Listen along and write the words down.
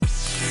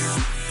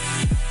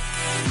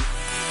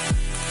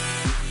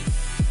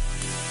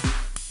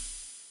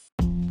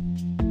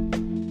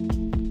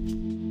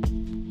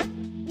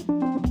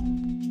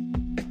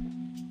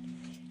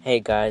Hey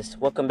guys,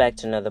 welcome back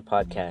to another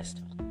podcast.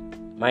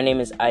 My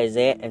name is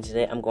Isaiah, and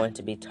today I'm going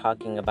to be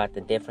talking about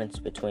the difference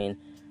between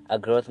a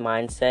growth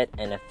mindset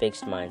and a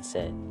fixed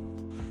mindset.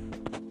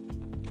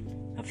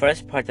 The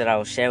first part that I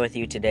will share with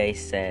you today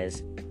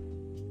says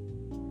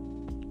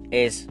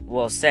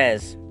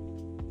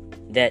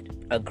that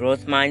a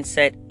growth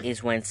mindset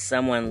is when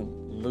someone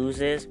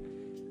loses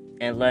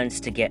and learns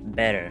to get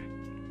better.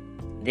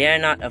 They are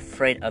not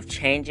afraid of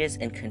changes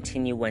and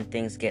continue when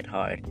things get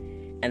hard,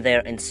 and they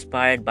are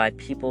inspired by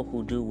people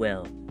who do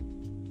well.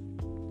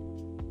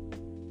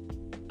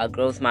 A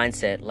growth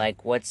mindset,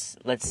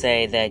 let's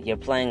say that you're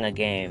playing a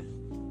game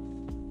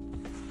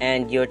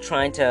and you're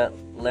trying to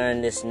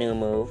learn this new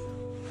move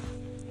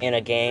in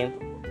a game,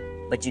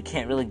 but you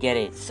can't really get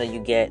it. So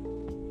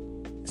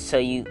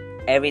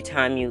every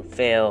time you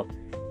fail,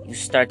 you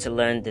start to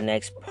learn the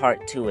next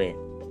part to it.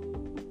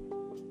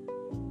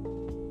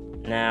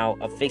 Now,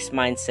 a fixed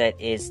mindset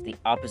is the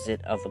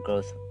opposite of a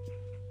growth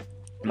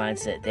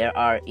mindset.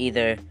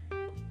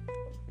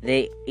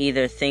 They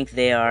either think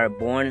they are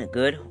born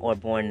good or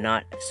born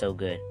not so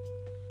good.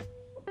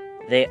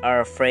 They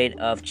are afraid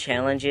of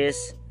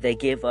challenges. They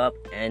give up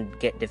and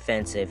get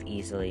defensive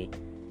easily.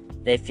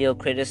 They feel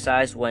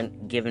criticized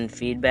when given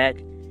feedback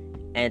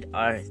and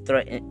are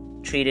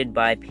threatened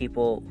by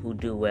people who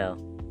do well.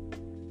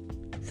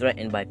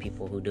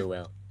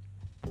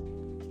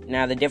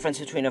 Now, the difference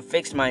between a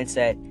fixed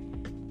mindset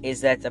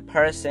is that the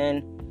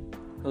person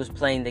who's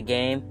playing the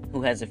game,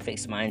 who has a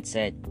fixed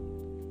mindset,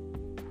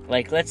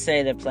 let's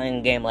say they're playing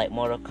a game like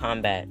Mortal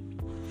Kombat.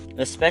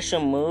 The special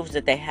moves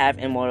that they have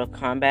in Mortal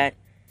Kombat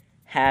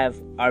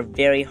are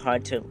very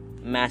hard to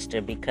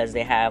master because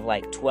they have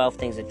 12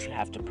 things that you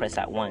have to press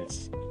at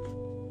once.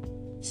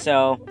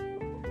 So,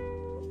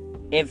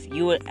 if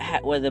you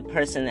were the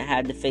person that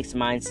had the fixed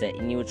mindset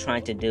and you were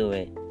trying to do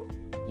it,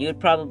 you would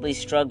probably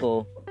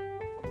struggle,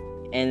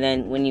 and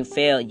then when you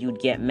fail, you'd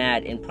get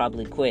mad and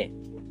probably quit.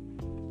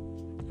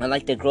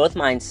 Unlike the growth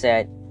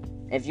mindset,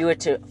 if you were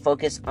to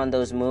focus on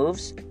those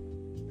moves,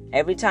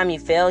 every time you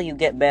fail, you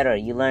get better.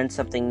 You learn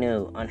something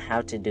new on how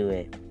to do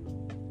it.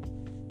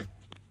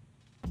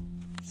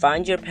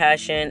 Find your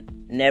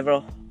passion,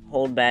 never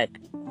hold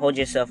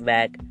yourself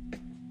back,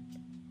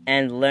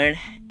 and learn.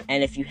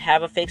 And if you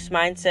have a fixed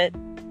mindset,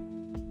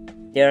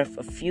 there are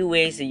a few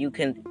ways that you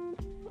can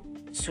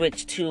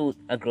switch to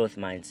a growth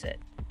mindset.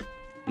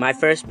 My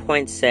first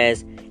point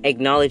says,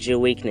 acknowledge your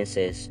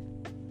weaknesses.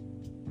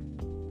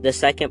 The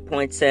second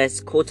point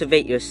says,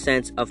 cultivate your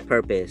sense of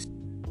purpose.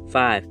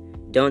 5.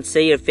 Don't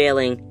say you're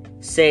failing,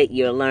 say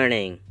you're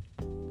learning.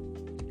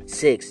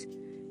 6.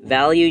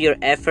 Value your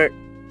effort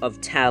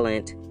of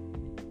talent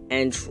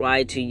and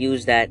try to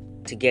use that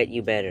to get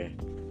you better.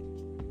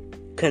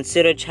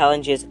 Consider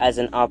challenges as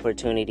an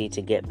opportunity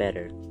to get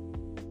better.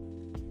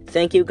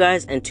 Thank you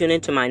guys, and tune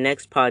into my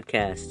next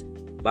podcast.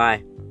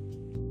 Bye.